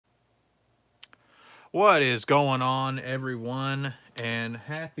What is going on, everyone? And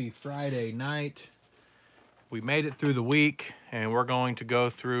happy Friday night. We made it through the week, and we're going to go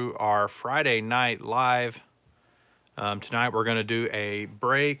through our Friday night live. Tonight, we're going to do a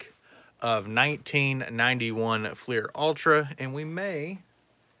break of 1991 Fleer Ultra, and we may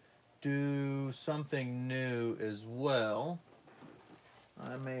do something new as well.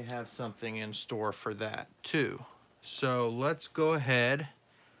 I may have something in store for that too. So let's go ahead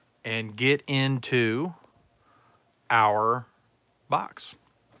and get into our box.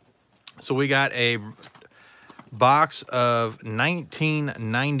 So we got a box of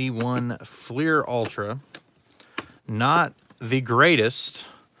 1991 Fleer Ultra. Not the greatest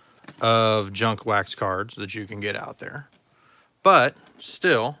of junk wax cards that you can get out there, but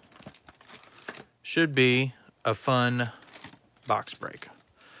still should be a fun box break.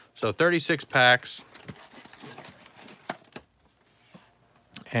 So 36 packs,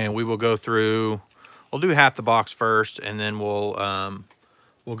 and we will go through. We'll do half the box first, and then we'll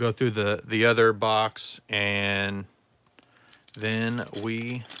go through the other box, and then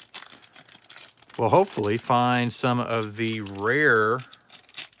we will hopefully find some of the rare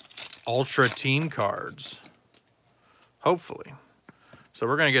Ultra team cards. Hopefully. So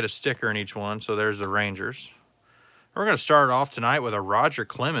we're going to get a sticker in each one. So there's the Rangers. We're going to start off tonight with a Roger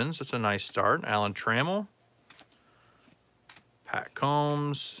Clemens. That's a nice start. Alan Trammell. Pat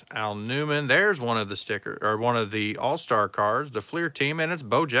Combs. Al Newman. There's one of the sticker, or one of the All-Star cards. The Fleer team, and it's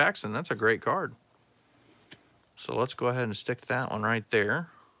Bo Jackson. That's a great card. So let's go ahead and stick that one right there.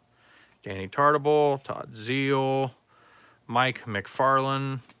 Danny Tartable. Todd Zeal. Mike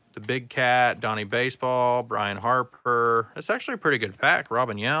McFarland. The Big Cat, Donnie Baseball, Brian Harper. It's actually a pretty good pack.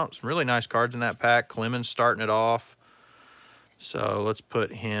 Robin Yount, some really nice cards in that pack. Clemens starting it off. So let's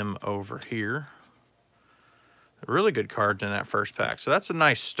put him over here. Really good cards in that first pack. So that's a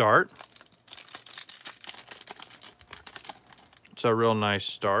nice start. It's a real nice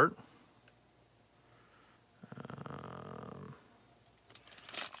start.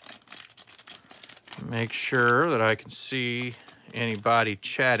 Make sure that I can see anybody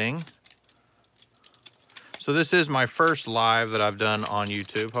chatting. So this is my first live that I've done on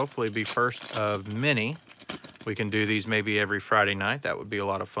YouTube. Hopefully be first of many. We can do these maybe every Friday night. That would be a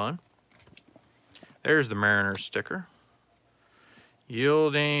lot of fun. There's the Mariners sticker.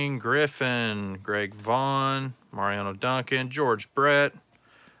 Yielding, Griffin, Greg Vaughn, Mariano Duncan, George Brett,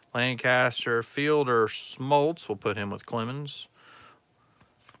 Lancaster, Fielder, Smoltz. We'll put him with Clemens.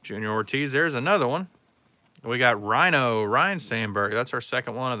 Junior Ortiz. There's another one. We got Rhino, Ryan Sandberg. That's our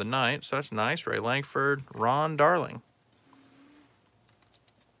second one of the night, so that's nice. Ray Langford, Ron Darling.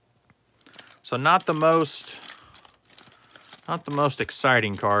 So not the most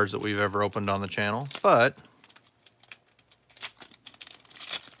exciting cards that we've ever opened on the channel, but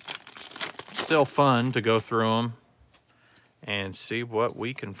still fun to go through them and see what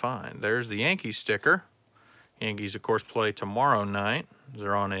we can find. There's the Yankees sticker. Yankees, of course, play tomorrow night.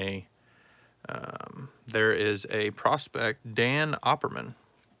 They're on a there is a prospect, Dan Opperman,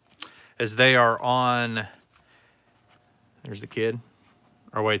 as they are on, there's the kid.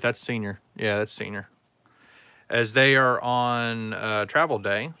 Or wait, that's senior. Yeah, that's senior. As they are on travel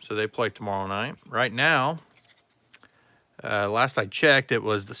day, so they play tomorrow night. Right now, last I checked, it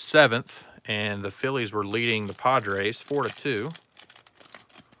was the 7th, and the Phillies were leading the Padres 4-2.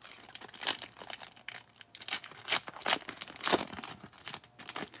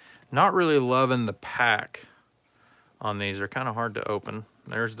 Not really loving the pack on these. They're kind of hard to open.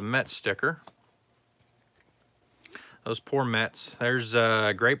 There's the Mets sticker. Those poor Mets. There's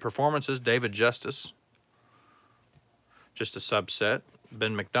great performances. David Justice. Just a subset.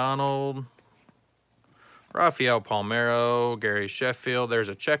 Ben McDonald. Rafael Palmeiro. Gary Sheffield. There's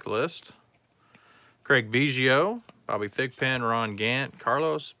a checklist. Craig Biggio. Bobby Thigpen. Ron Gant.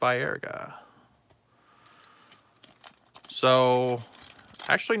 Carlos Baerga. So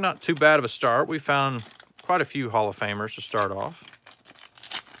actually not too bad of a start. We found quite a few Hall of Famers to start off.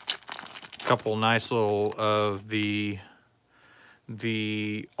 A couple nice little of the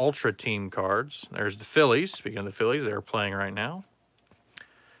Ultra team cards. There's the Phillies. Speaking of the Phillies, they're playing right now.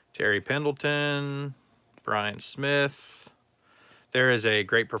 Terry Pendleton, Brian Smith. There is a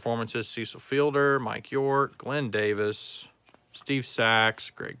great performances. Cecil Fielder, Mike York, Glenn Davis, Steve Sachs,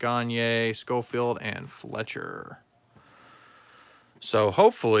 Greg Gagne, Schofield, and Fletcher. So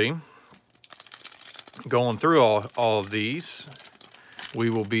hopefully, going through all of these,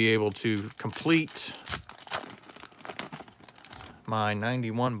 we will be able to complete my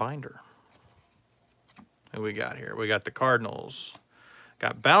 91 binder. Who we got here? We got the Cardinals.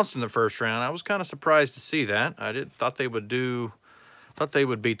 Got bounced in the first round. I was kind of surprised to see that. I thought they would do Thought they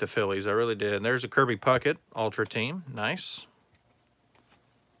would beat the Phillies. I really did. And there's a Kirby Puckett Ultra Team. Nice.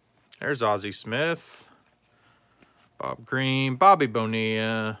 There's Ozzie Smith, Bob Green, Bobby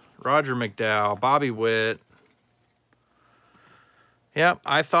Bonilla, Roger McDowell, Bobby Witt. Yep,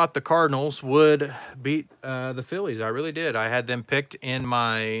 I thought the Cardinals would beat the Phillies. I really did. I had them picked in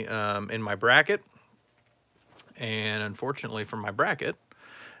my bracket, and unfortunately for my bracket,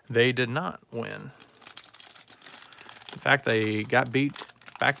 they did not win. In fact, they got beat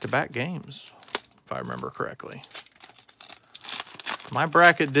back-to-back games, if I remember correctly. My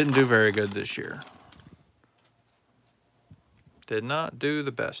bracket didn't do very good this year. Did not do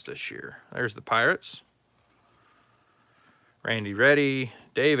the best this year. There's the Pirates. Randy Reddy,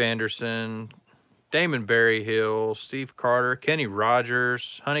 Dave Anderson, Damon Berryhill, Steve Carter, Kenny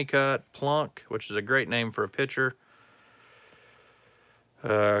Rogers, Honeycutt, Plunk, which is a great name for a pitcher.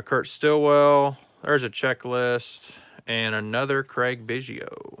 Kurt Stillwell. There's a checklist. And another Craig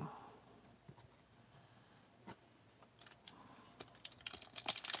Biggio.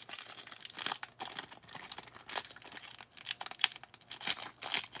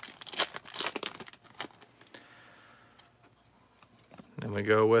 Then we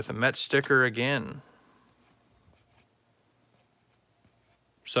go with a Met sticker again.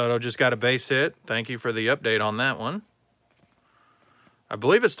 Soto just got a base hit. Thank you for the update on that one. I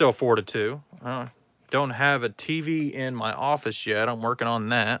believe it's still 4-2. I don't have a TV in my office yet. I'm working on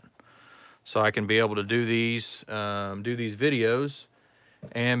that, so I can be able to do these videos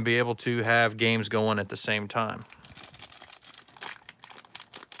and be able to have games going at the same time.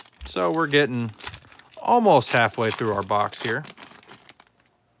 So we're getting almost halfway through our box here.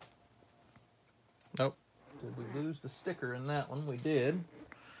 Nope. Did we lose the sticker in that one? We did.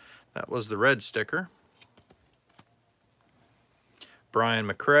 That was the red sticker. Brian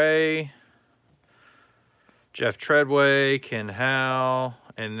McRae, Jeff Treadway, Ken Howell,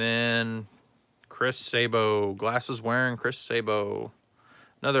 and then Chris Sabo. Glasses wearing Chris Sabo.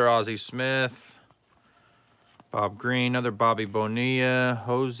 Another Ozzie Smith. Bob Green, another Bobby Bonilla,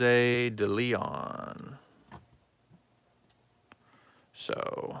 Jose De Leon.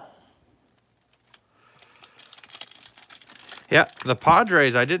 So, yeah, the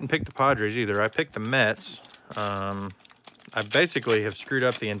Padres, I didn't pick the Padres either. I picked the Mets. I basically have screwed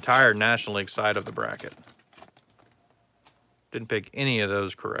up the entire National League side of the bracket. Didn't pick any of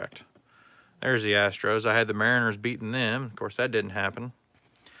those correct. There's the Astros. I had the Mariners beating them. Of course, that didn't happen.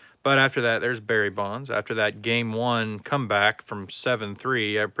 But after that, there's Barry Bonds. After that Game 1 comeback from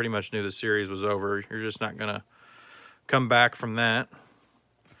 7-3, I pretty much knew the series was over. You're just not going to come back from that.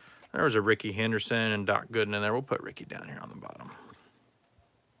 There was a Ricky Henderson and Doc Gooden in there. We'll put Ricky down here on the bottom.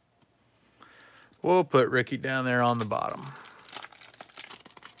 We'll put Ricky down there on the bottom.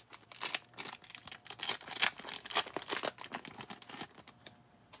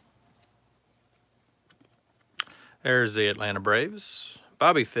 There's the Atlanta Braves.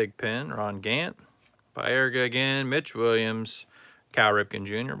 Bobby Thigpen, Ron Gant, Baerga again, Mitch Williams, Cal Ripken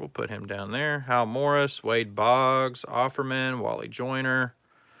Jr. We'll put him down there. Hal Morris, Wade Boggs, Offerman, Wally Joyner,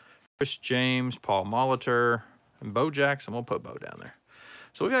 Chris James, Paul Molitor, and Bo Jackson. We'll put Bo down there.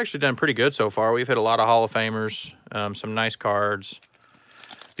 So we've actually done pretty good so far. We've hit a lot of Hall of Famers, some nice cards.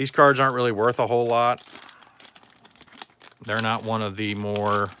 These cards aren't really worth a whole lot. They're not one of the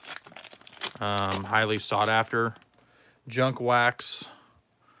more highly sought after junk wax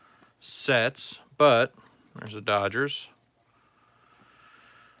sets, but there's the Dodgers.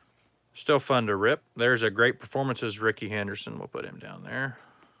 Still fun to rip. There's a great performances, Ricky Henderson. We'll put him down there.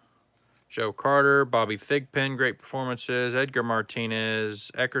 Joe Carter, Bobby Thigpen, great performances. Edgar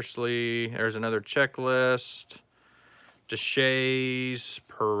Martinez, Eckersley. There's another checklist. Deshays,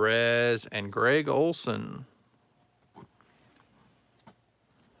 Perez, and Greg Olson.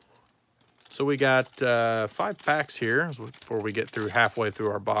 So we got 5 packs here before we get through halfway through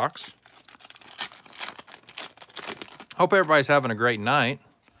our box. Hope everybody's having a great night.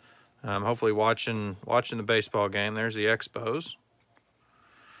 Hopefully watching the baseball game. There's the Expos.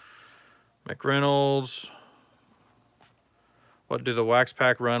 McReynolds. What do the wax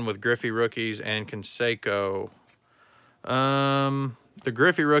pack run with Griffey rookies and Canseco? The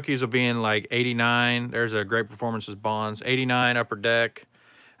Griffey rookies will be in like 89. There's a great performances Bonds. 89 Upper Deck.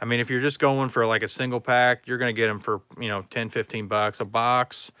 I mean, if you're just going for like a single pack, you're going to get them for, you know, 10, 15 bucks a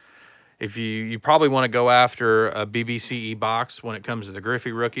box. If you probably want to go after a BBCE box when it comes to the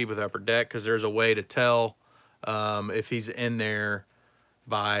Griffey rookie with Upper Deck, because there's a way to tell if he's in there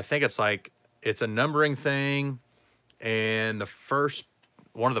by, I think it's a numbering thing, and the first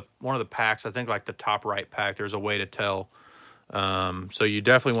one of the packs, I think like the top right pack, there's a way to tell. So you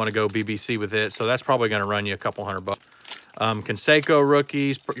definitely want to go BBC with it. So that's probably going to run you a couple $100. Canseco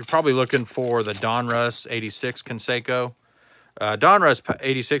rookies, you're probably looking for the Donruss 86 Canseco. Donruss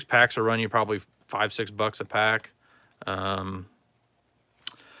 86 packs will run you probably $5-6 a pack.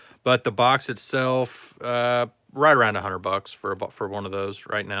 But the box itself, right around $100 for one of those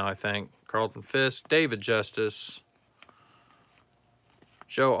right now, I think. Carlton Fisk, David Justice,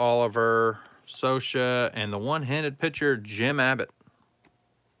 Joe Oliver, Sosha, and the one-handed pitcher, Jim Abbott.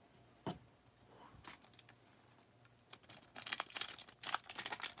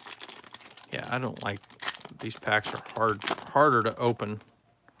 Yeah, I don't like, these packs are harder to open.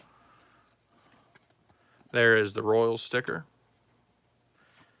 There is the Royals sticker.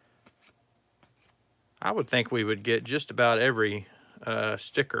 I would think we would get just about every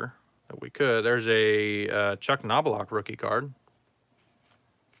sticker that we could. There's a Chuck Knobloch rookie card.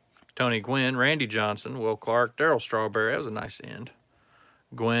 Tony Gwynn, Randy Johnson, Will Clark, Darryl Strawberry. That was a nice end.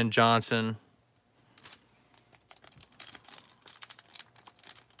 Gwynn, Johnson.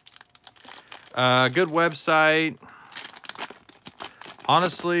 Good website.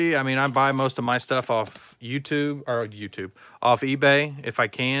 Honestly, I mean, I buy most of my stuff off off eBay if I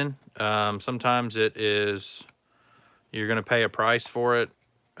can. Sometimes it is, you're going to pay a price for it.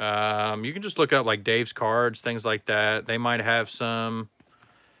 You can just look up like Dave's Cards, things like that. They might have some.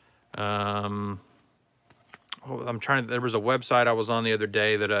 I'm trying to, there was a website I was on the other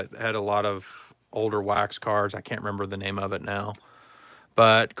day that had a lot of older wax cards. I can't remember the name of it now.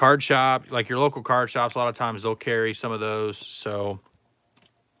 But card shop, like your local card shops, a lot of times they'll carry some of those. So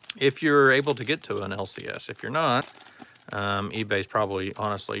if you're able to get to an LCS, if you're not, eBay's probably,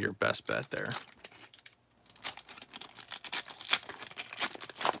 honestly, your best bet there.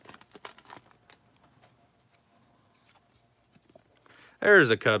 There's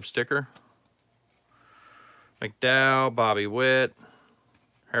the Cubs sticker. McDowell, Bobby Witt,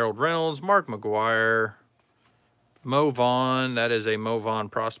 Harold Reynolds, Mark McGwire, Mo Vaughn. That is a Mo Vaughn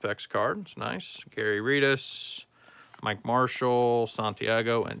Prospects card. It's nice. Gary Redus, Mike Marshall,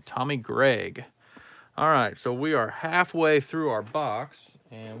 Santiago, and Tommy Gregg. All right, so we are halfway through our box.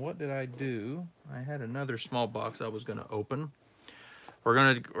 And what did I do? I had another small box I was going to open.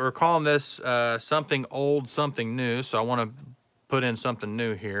 We're calling this something old, something new. So I want to put in something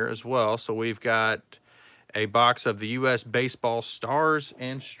new here as well. So we've got a box of the U.S. Baseball Stars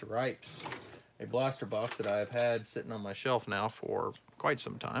and Stripes, a blaster box that I've had sitting on my shelf now for quite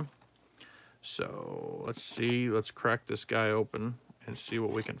some time. So let's see, let's crack this guy open and see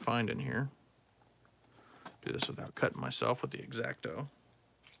what we can find in here. Do this without cutting myself with the X-Acto.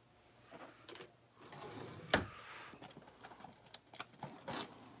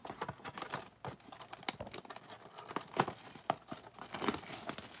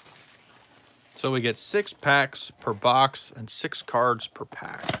 So we get 6 packs per box and 6 cards per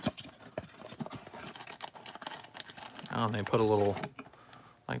pack. Oh, and they put a little,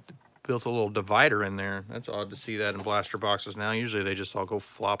 like, built a little divider in there. That's odd to see that in blaster boxes now. Usually they just all go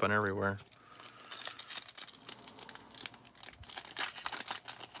flopping everywhere.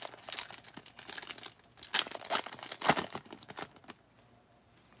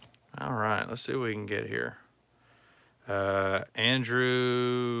 All right, let's see what we can get here.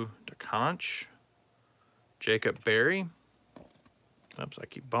 Andrew DeConch, Jacob Berry. Oops, I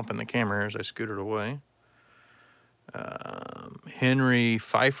keep bumping the camera as I scoot it away. Henry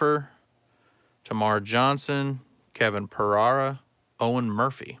Pfeiffer, Tamar Johnson, Kevin Pereira, Owen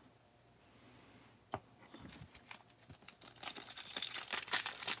Murphy. I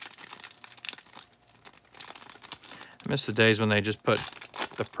miss the days when they just put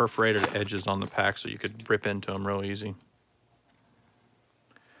the perforated edges on the pack so you could rip into them real easy.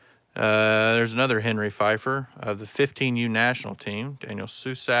 There's another Henry Pfeiffer of the 15U national team. Daniel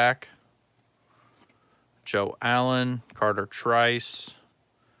Susac, Joe Allen, Carter Trice,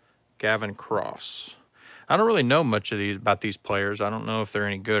 Gavin Cross. I don't really know much of about these players. I don't know if they're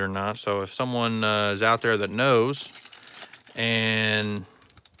any good or not. So if someone is out there that knows, and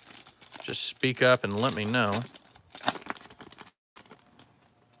just speak up and let me know.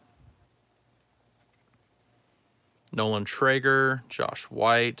 Nolan Traeger, Josh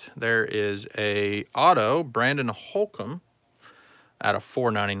White. There is a auto, Brandon Holcomb, out of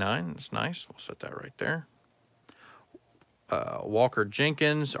 $4.99. That's nice. We'll set that right there. Walker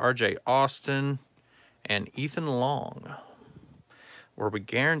Jenkins, RJ Austin, and Ethan Long. Were we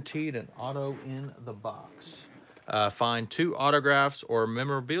guaranteed an auto in the box? Find 2 autographs or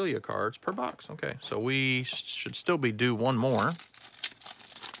memorabilia cards per box. Okay, so we should still be due 1 more.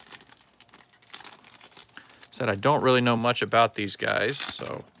 Said I don't really know much about these guys,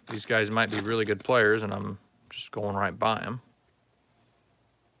 so these guys might be really good players, and I'm just going right by them.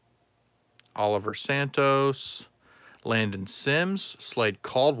 Oliver Santos, Landon Sims, Slade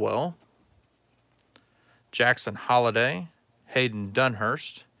Caldwell, Jackson Holiday, Hayden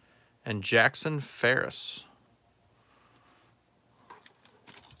Dunhurst, and Jackson Ferris.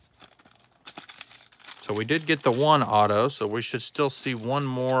 So we did get the one auto, so we should still see one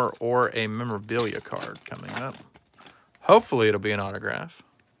more or a memorabilia card coming up. Hopefully it'll be an autograph.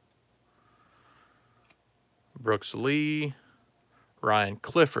 Brooks Lee, Ryan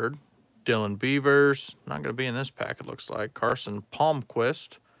Clifford, Dylan Beavers, not going to be in this pack it looks like, Carson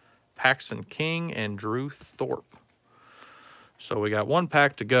Palmquist, Paxton King, and Drew Thorpe. So we got one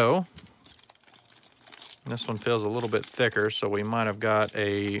pack to go. This one feels a little bit thicker, so we might have got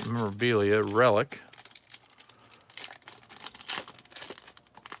a memorabilia relic.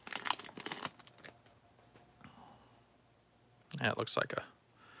 That looks like a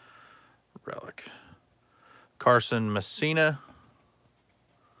relic. Carson Messina,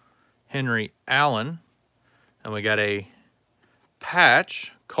 Henry Allen, and we got a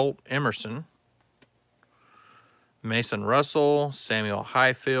patch, Colt Emerson, Mason Russell, Samuel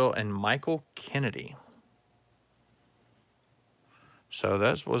Highfield, and Michael Kennedy. So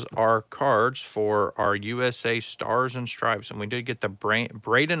that was our cards for our USA Stars and Stripes, and we did get the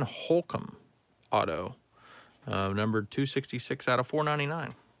Braden Holcomb auto, numbered 266 out of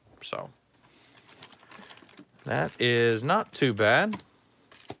 499. So that is not too bad.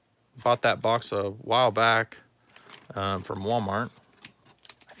 Bought that box a while back from Walmart.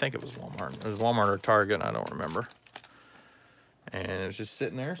 I think it was Walmart. It was Walmart or Target, I don't remember. And it was just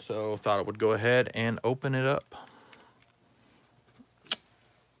sitting there, so thought it would go ahead and open it up.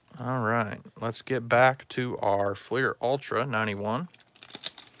 All right, let's get back to our Fleer Ultra 91.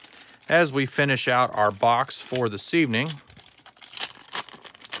 As we finish out our box for this evening,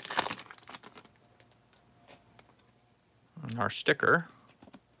 and our sticker,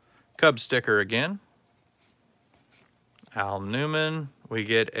 Cub sticker again. Al Newman. We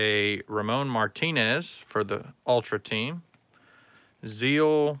get a Ramon Martinez for the Ultra team.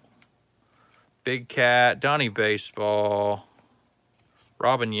 Zeal, Big Cat, Donnie Baseball,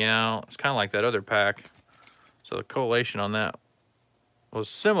 Robin Yao. It's kind of like that other pack. So the collation on that was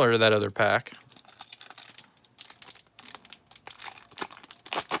similar to that other pack.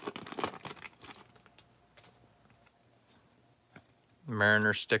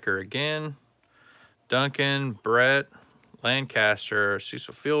 Mariner sticker again. Duncan, Brett, Lancaster,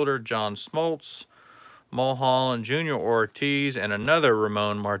 Cecil Fielder, John Smoltz, Mulholland, Junior Ortiz, and another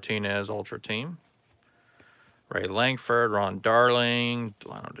Ramon Martinez Ultra team. Ray Langford, Ron Darling,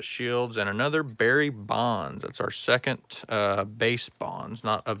 Delano DeShields, and another Barry Bonds. That's our second base Bonds,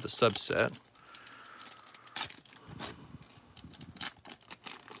 not of the subset.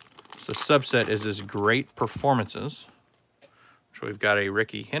 So the subset is this Great Performances, which we've got a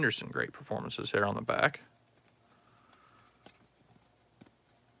Ricky Henderson Great Performances here on the back.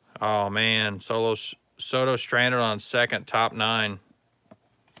 Oh, man, Soto stranded on second, top 9.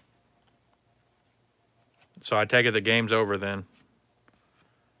 So I take it the game's over then.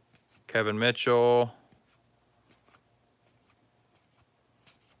 Kevin Mitchell.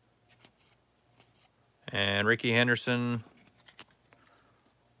 And Ricky Henderson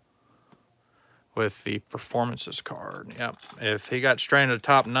with the performances card. Yep. If he got stranded at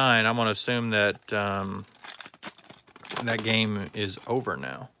top 9, I'm going to assume that that game is over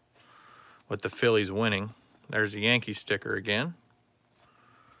now with the Phillies winning. There's the Yankee sticker again.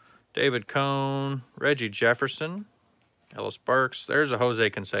 David Cone, Reggie Jefferson, Ellis Burks. There's a Jose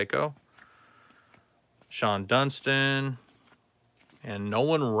Canseco. Sean Dunston, and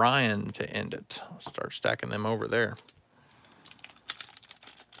Nolan Ryan to end it. I'll start stacking them over there.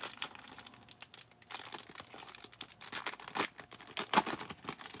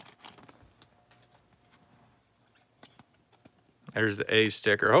 There's the A's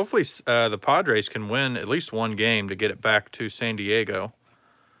sticker. Hopefully the Padres can win at least one game to get it back to San Diego.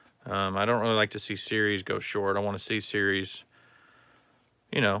 I don't really like to see series go short. I want to see series,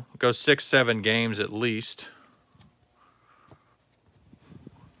 you know, go 6-7 games at least.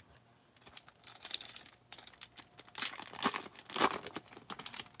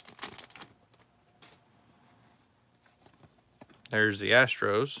 There's the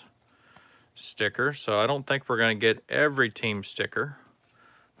Astros sticker. So I don't think we're going to get every team sticker.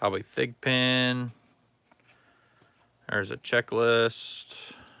 Probably Thigpen. There's a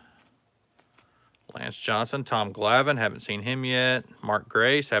checklist. Lance Johnson, Tom Glavine, haven't seen him yet. Mark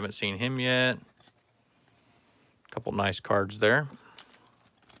Grace, haven't seen him yet. A couple nice cards there.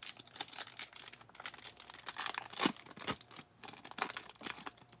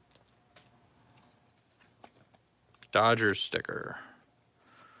 Dodgers sticker.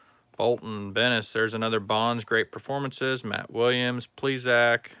 Bolton, Bennis, there's another Bonds, great performances. Matt Williams,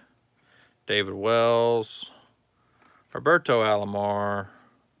 Plesac, David Wells, Roberto Alomar,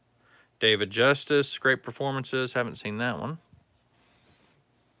 David Justice, great performances. Haven't seen that one.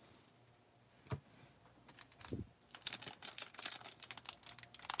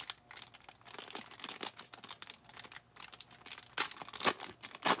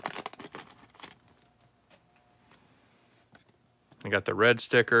 I got the red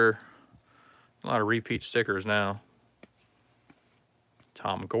sticker. A lot of repeat stickers now.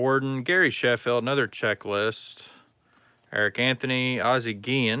 Tom Gordon, Gary Sheffield, another checklist. Eric Anthony, Ozzie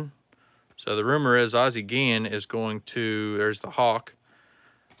Guillen. So the rumor is Ozzie Guillen is going to, there's the Hawk,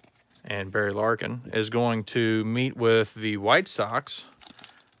 and Barry Larkin is going to meet with the White Sox,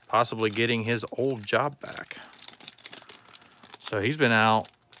 possibly getting his old job back. So he's been out,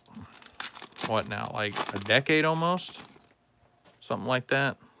 what now, like a decade almost? Something like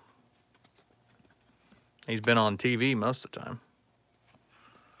that. He's been on TV most of the time.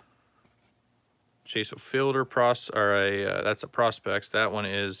 Chase a fielder, that's a prospects. That one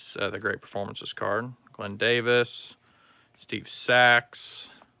is the great performances card. Glenn Davis, Steve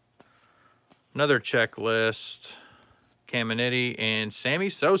Sachs, another checklist, Caminiti, and Sammy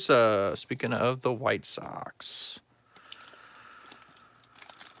Sosa, speaking of the White Sox.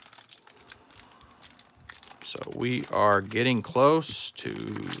 So we are getting close to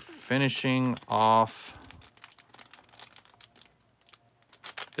finishing off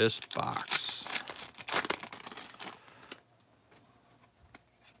this box.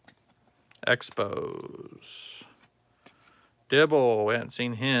 Expos. Dibble, we haven't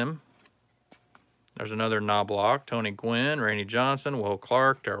seen him. There's another Knobloch. Tony Gwynn, Randy Johnson, Will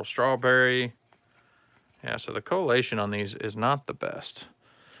Clark, Darryl Strawberry. Yeah, so the collation on these is not the best.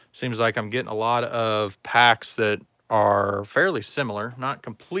 Seems like I'm getting a lot of packs that are fairly similar. Not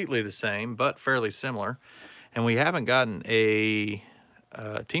completely the same, but fairly similar. And we haven't gotten a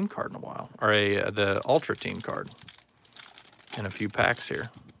team card in a while. Or the Ultra team card in a few packs here.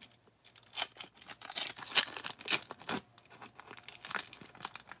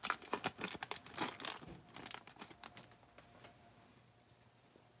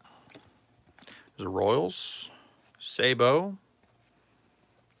 The Royals, Sabo,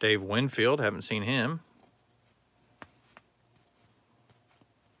 Dave Winfield, haven't seen him.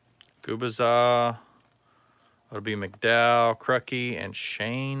 Gubaza, it'll be McDowell, Crucky, and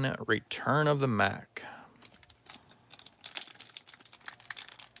Shane, Return of the Mac.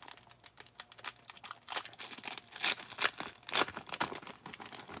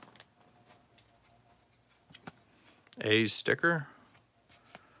 A's sticker.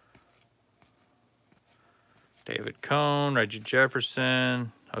 David Cone, Reggie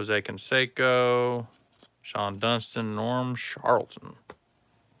Jefferson, Jose Canseco, Sean Dunston, Norm Charlton.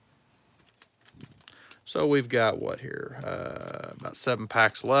 So we've got what here? About 7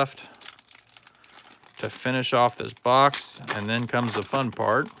 packs left to finish off this box. And then comes the fun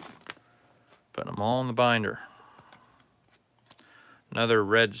part. Putting them all in the binder. Another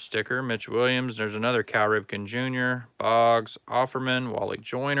red sticker, Mitch Williams. There's another Cal Ripken Jr., Boggs, Offerman, Wally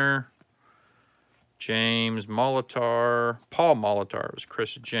Joyner, James Molitor, Paul Molitor was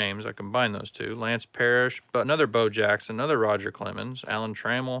Chris James. I combined those two. Lance Parrish, but another Bo Jackson, another Roger Clemens, Alan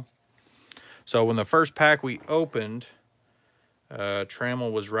Trammell. So when the first pack we opened,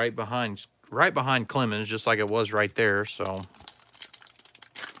 Trammell was right behind Clemens, just like it was right there. So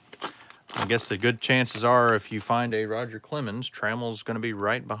I guess the good chances are if you find a Roger Clemens, Trammell's going to be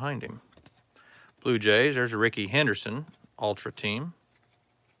right behind him. Blue Jays, there's a Ricky Henderson, Ultra Team.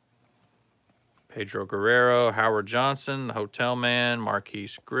 Pedro Guerrero, Howard Johnson, the Hotel Man,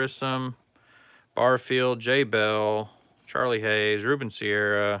 Marquise Grissom, Barfield, Jay Bell, Charlie Hayes, Ruben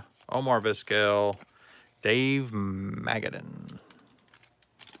Sierra, Omar Vizquel, Dave Magadan.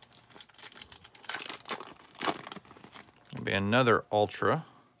 There'll be another Ultra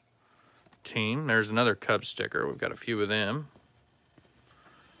Team. There's another Cubs sticker. We've got a few of them.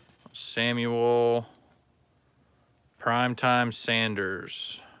 Samuel, Primetime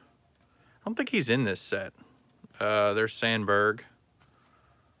Sanders. I don't think he's in this set. There's Sandberg,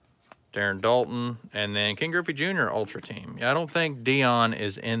 Darren Dalton, and then King Griffey Jr. Ultra Team. Yeah, I don't think Dion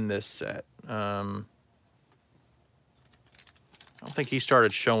is in this set. I don't think he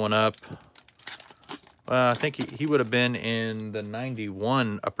started showing up. I think he would have been in the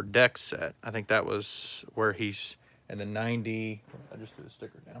 91 Upper Deck set. I think that was where he's in the 90. I just threw the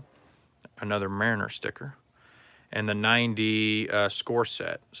sticker down. Another Mariner sticker. And the 90 score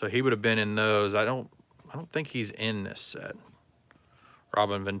set. So he would have been in those. I don't think he's in this set.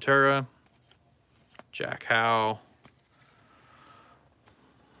 Robin Ventura, Jack Howe.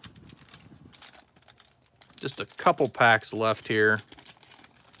 Just a couple packs left here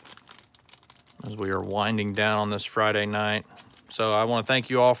as we are winding down on this Friday night. So I want to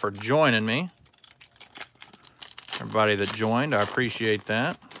thank you all for joining me. Everybody that joined, I appreciate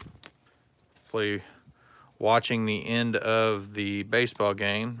that. Hopefully watching the end of the baseball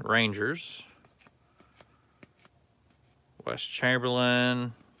game. Rangers. Wes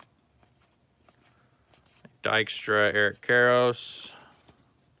Chamberlain. Dykstra, Eric Karros.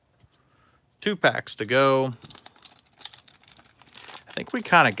 2 packs to go. I think we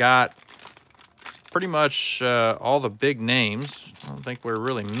kind of got pretty much all the big names. I don't think we're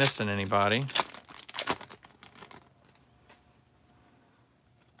really missing anybody.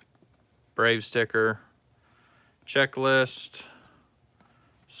 Brave sticker. Checklist.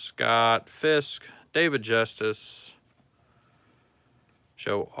 Scott Fisk. David Justice.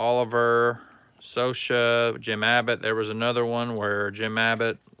 Joe Oliver. Scioscia. Jim Abbott. There was another one where Jim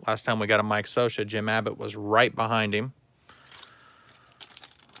Abbott, last time we got a Mike Scioscia, Jim Abbott was right behind him.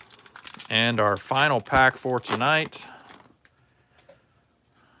 And our final pack for tonight.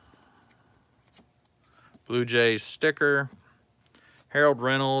 Blue Jays sticker. Harold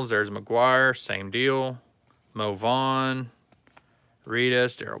Reynolds. There's McGuire. Same deal. Mo Vaughn.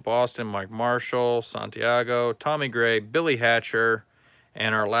 Reedus. Darryl Boston. Mike Marshall. Santiago. Tommy Gray. Billy Hatcher.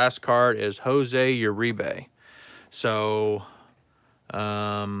 And our last card is Jose Uribe. So,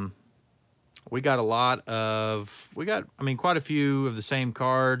 we got quite a few of the same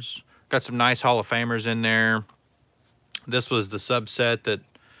cards. Got some nice Hall of Famers in there. This was the subset that,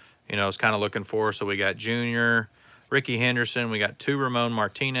 you know, I was kind of looking for. So we got Junior, Ricky Henderson. We got 2 Ramon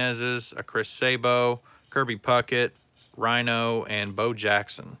Martinez's, a Chris Sabo, Kirby Puckett, Rhino, and Bo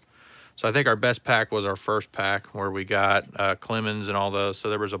Jackson. So I think our best pack was our first pack where we got Clemens and all those. So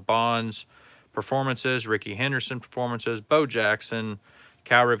there was a Bonds performances, Ricky Henderson performances, Bo Jackson,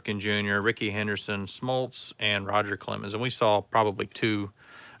 Cal Ripken Jr., Ricky Henderson, Smoltz, and Roger Clemens. And we saw probably 2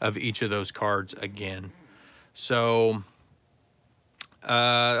 of each of those cards again. So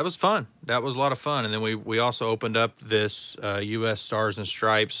that was fun. That was a lot of fun. And then we also opened up this U.S. Stars and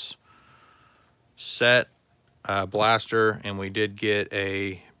Stripes set blaster, and we did get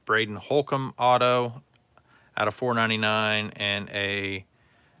a Braden Holcomb auto out of $4.99 and a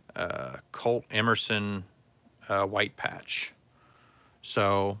Colt Emerson white patch.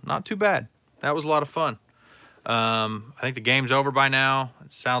 So not too bad. That was a lot of fun. I think the game's over by now.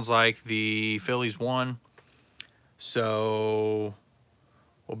 It sounds like the Phillies won. So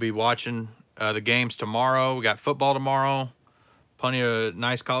we'll be watching the games tomorrow. We got football tomorrow. Plenty of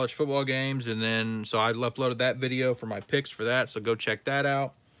nice college football games. And then, so I uploaded that video for my picks for that. So go check that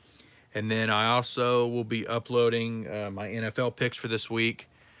out. And then I also will be uploading my NFL picks for this week.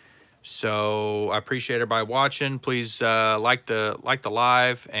 So I appreciate everybody watching. Please like the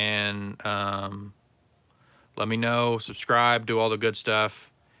live and let me know, subscribe, do all the good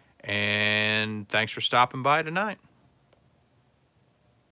stuff. And thanks for stopping by tonight.